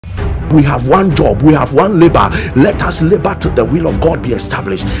We have one job, we have one labor. Let us labor till the will of God be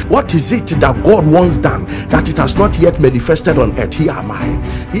established. What is it that God wants done that it has not yet manifested on earth? Here am I.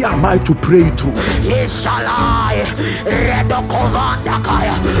 Here am I to pray through.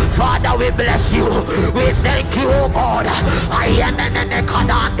 Father, we bless you. We thank you, oh God.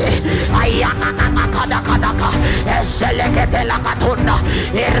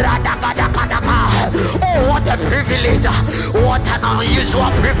 Oh, what a privilege, what an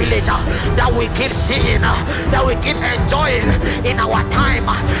unusual privilege that we keep seeing, that we keep enjoying in our time,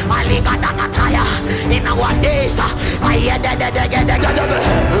 in our days.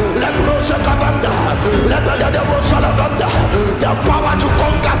 The power to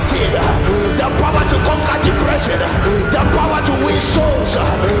conquer sin, the power to conquer depression, the power to win souls,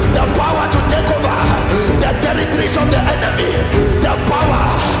 the power to take over the territories of the enemy, the power.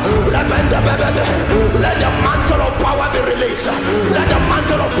 Let the mantle of power be released. Let the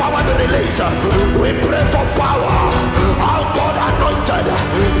mantle of power be released. We pray for power. Our God anointed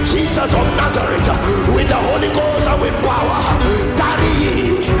Jesus of Nazareth with the Holy Ghost and with power. Tarry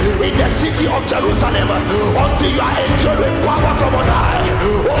ye in the city of Jerusalem until you are endued with power from on high.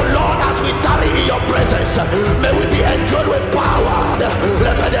 Oh Lord, as we tarry in your presence, may we be endued with power.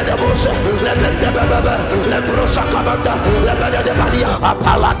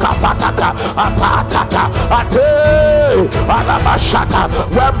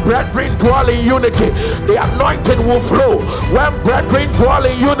 When brethren dwell in unity, the anointing will flow. When brethren dwell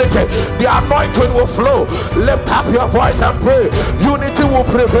in unity, the anointing will flow. Lift up your voice and pray. Unity will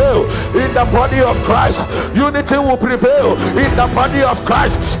prevail in the body of Christ. Unity will prevail in the body of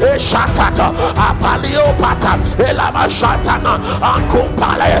Christ. Shatata, Apaliopata, Elama Shatana,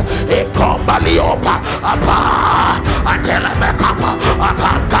 Ankumpale, Ekombaliopa, Apa, Atelemekapa,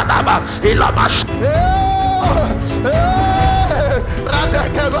 Apantanaba, Ilamash.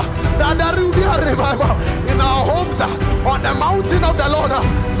 In our homes, on the mountain of the Lord,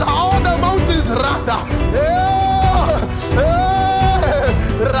 so all the mountains randa.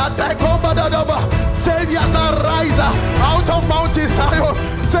 Saviors arise out of Mount Zion.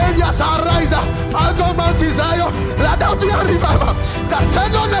 Saviors arise out of Mount Zion. Let there be a revival.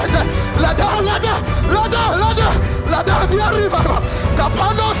 Let there be a revival. The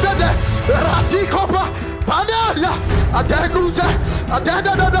Pano said, Ratikopa.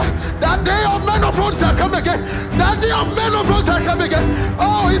 That day of men of us shall come again. That day of men of us shall come again.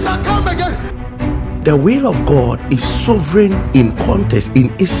 Oh, it shall come again. The will of God is sovereign in context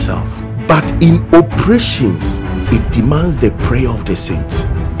in itself, but in operations, it demands the prayer of the saints.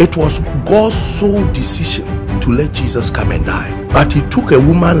 It was God's sole decision to let Jesus come and die, but he took a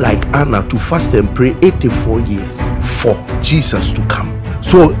woman like Anna to fast and pray 84 years for Jesus to come.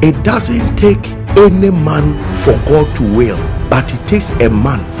 So it doesn't take any man for God to will, but it takes a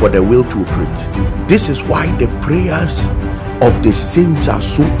man for the will to operate. This is why the prayers of the saints are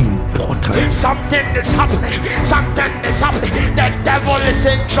so important. Something is happening. Something is happening. The devil is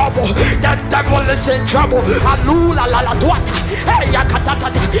in trouble. The devil is in trouble. Alula la la tuata. Hey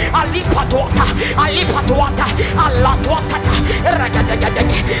yakatata. Alipatuata. Alipatuata. Alatuata.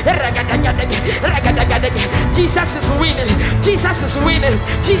 Jesus is winning. Jesus is winning.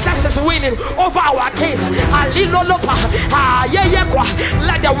 Jesus is winning over our case. Alilolopa.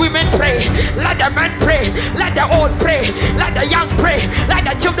 Let the women pray. Let the men pray. Let the old pray. Let the young pray. Let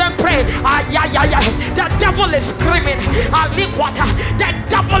the children pray. The devil is screaming. The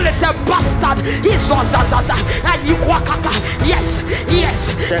devil is a bastard. He's yes,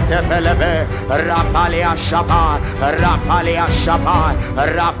 yes. Rapalia Shaba, Rapalia Shaba,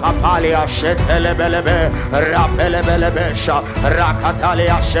 Rapapalia Shetelebelebe, Rapelebelebesha,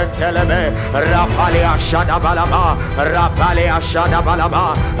 Rakatalia Shetelebe, Rapalia Shadabalaba, Rapalia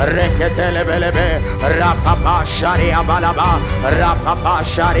Shadabalaba, Reketelebelebe, Rapapa Sharia Balaba, Rapapa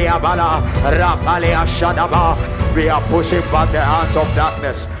Sharia Bala, Rapalia Shadaba. We are pushing back the hands of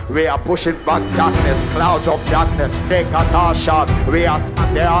darkness. We are pushing back darkness, clouds of darkness. We are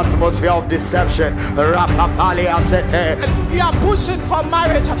the atmosphere of deception. Rapapalia Sete. You are pushing for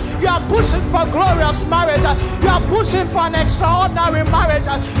marriage. You are pushing for glorious marriage. You are pushing for an extraordinary marriage.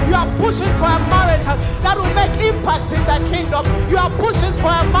 You are pushing for a marriage that will make impact in the kingdom. You are pushing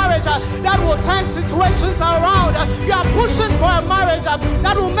for a marriage that will turn situations around. You are pushing for a marriage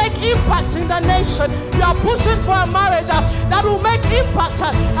that will make impact in the nation. You are pushing for a marriage that will make impact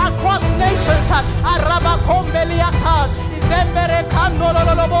across nations.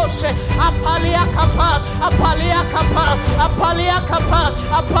 Apalia Kapa, Apalia Kapa, Apalia Kapa,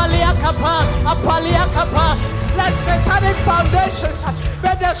 Apalia Kapa, Apalia Kapa. Let satanic foundations be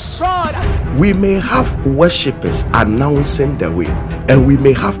destroyed. We may have worshippers announcing the will, and we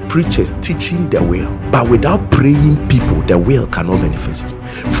may have preachers teaching the will, but without praying people, the will cannot manifest.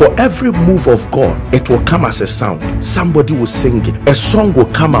 For every move of God, it will come as a sound. Somebody will sing it. A song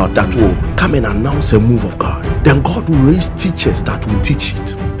will come out that will come and announce a move of God. Then God will raise teachers that will teach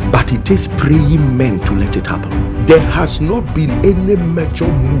it. But it takes praying men to let it happen. There has not been any major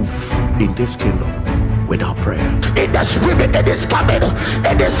move in this kingdom without prayer. In the spirit, it is coming.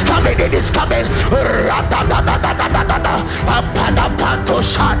 It is coming. It is coming.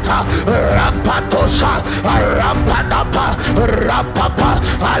 Rampanapantoshata, Rampatosha, Rampanapa, Rampapa,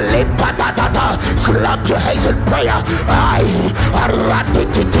 Alipadata. Slap your hands in prayer.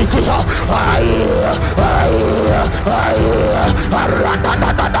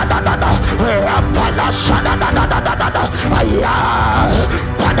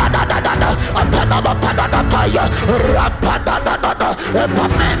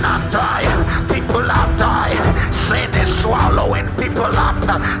 Men are dying, people are dying, sin is swallowing people up.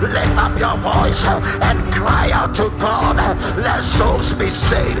 Lift up your voice and cry out to God. Let souls be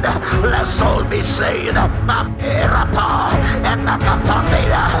saved. Let souls be saved.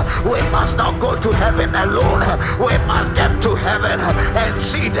 We must not go to heaven alone. We must get to heaven and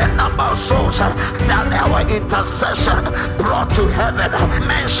see the number of souls that our intercession brought to heaven.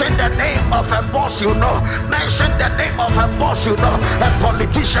 Mention the name of a boss you know. Mention the name of a boss you know, a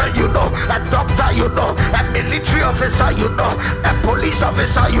politician you know, a doctor you know, a military officer you know, a police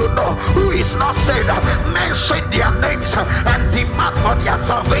officer you know, who is not saved. Mention their names and demand for their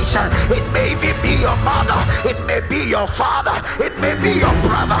salvation. It may even be your mother, it may be your father, it may be your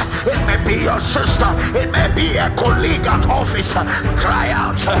brother, it may be your sister, it may be a colleague at office. Cry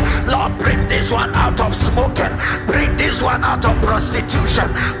out, Lord, bring this one out of smoking, bring this one out of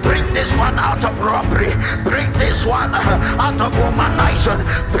prostitution, bring this one out of robbery, bring this one out of womanizing,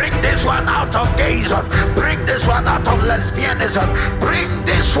 bring this one out of gayism, bring this one out of lesbianism, bring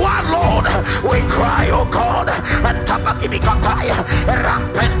this one, Lord. We cry, oh God, and Tabakibikapaya,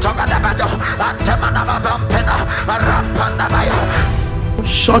 Rampentogadabajo, and Tamanabadampena, Rampanabaya.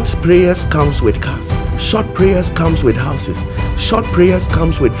 Short prayers comes with cars. Short prayers comes with houses. Short prayers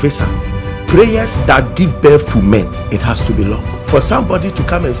comes with visa. Prayers that give birth to men, it has to be long. For somebody to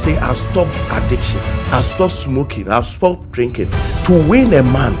come and say, I've stopped addiction, I've stopped smoking, I've stopped drinking. To win a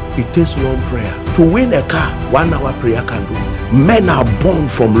man, it takes long prayer. To win a car, 1 hour prayer can do it. Men are born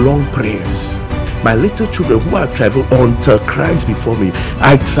from long prayers. My little children who have traveled until Christ before me,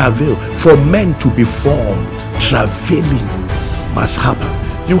 I travel. For men to be formed, traveling must happen.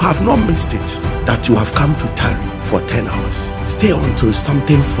 You have not missed it that you have come to tarry for 10 hours. Stay until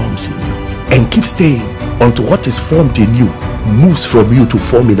something forms in you, and keep staying until what is formed in you moves from you to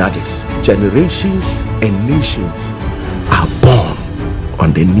form in others. Generations and nations are born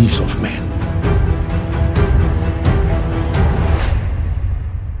on the knees of men.